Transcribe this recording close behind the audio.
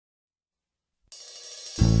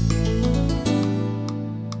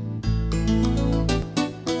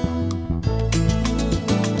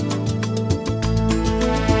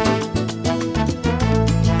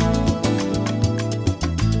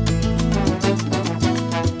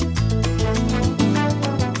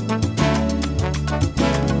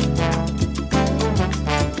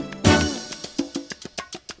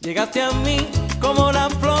llegaste a mí como la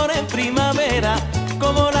flor en primavera,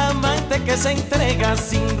 como la amante que se entrega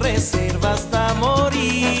sin reserva hasta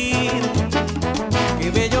morir.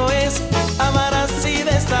 Qué bello es amar así,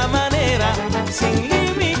 de esta manera, sin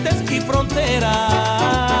límites y fronteras.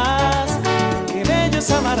 Qué bello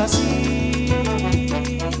es amar así.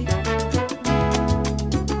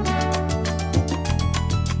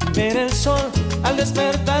 Ver el sol al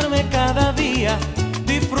despertarme cada día,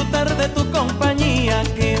 disfrutar de tu compañía,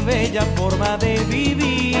 qué bella forma de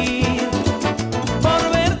vivir.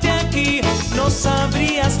 Por verte aquí no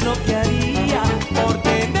sabrías lo que haría, por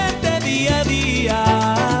tenerte día a día.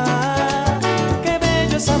 Qué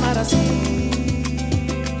bello es amar así.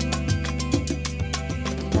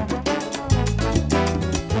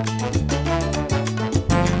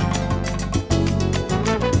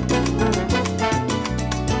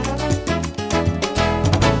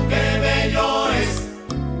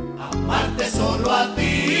 Solo a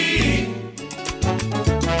ti.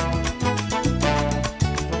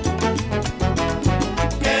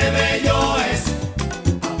 Qué bello es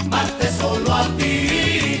amarte solo a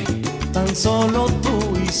ti. Tan solo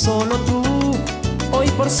tú y solo tú, hoy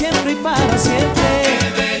por siempre y para siempre. Qué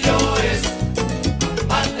bello es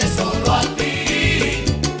amarte solo a ti.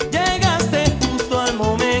 Llegaste justo al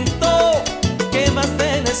momento que más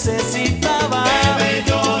te necesitaba. Qué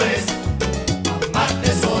bello es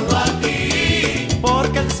amarte solo a ti.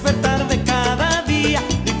 Porque al despertar de cada día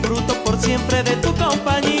disfruto por siempre de tu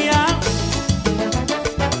compañía.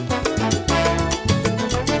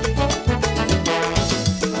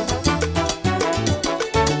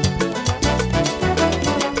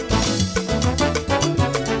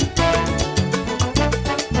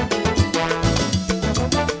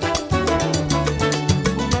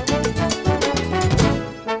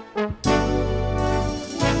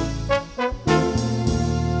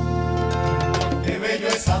 Qué bello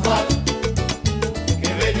es amar,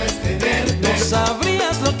 qué bello es tenerte. No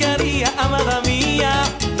sabrías lo que haría, amada mía,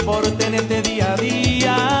 por tenerte día a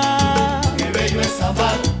día. Qué bello es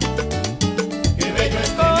amar, qué bello es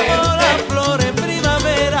Como la tenerte. flor en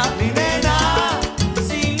primavera, Mi nena,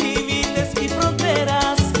 sin límites y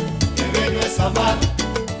fronteras. qué bello es amar,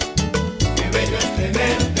 qué bello es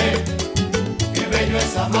tenerte. Qué bello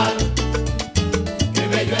es amar, qué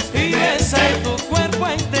bello es Y tenerte. besar tu cuerpo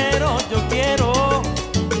entero yo quiero,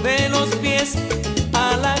 de los pies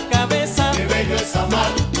a la cabeza. Qué bello es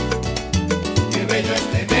amar,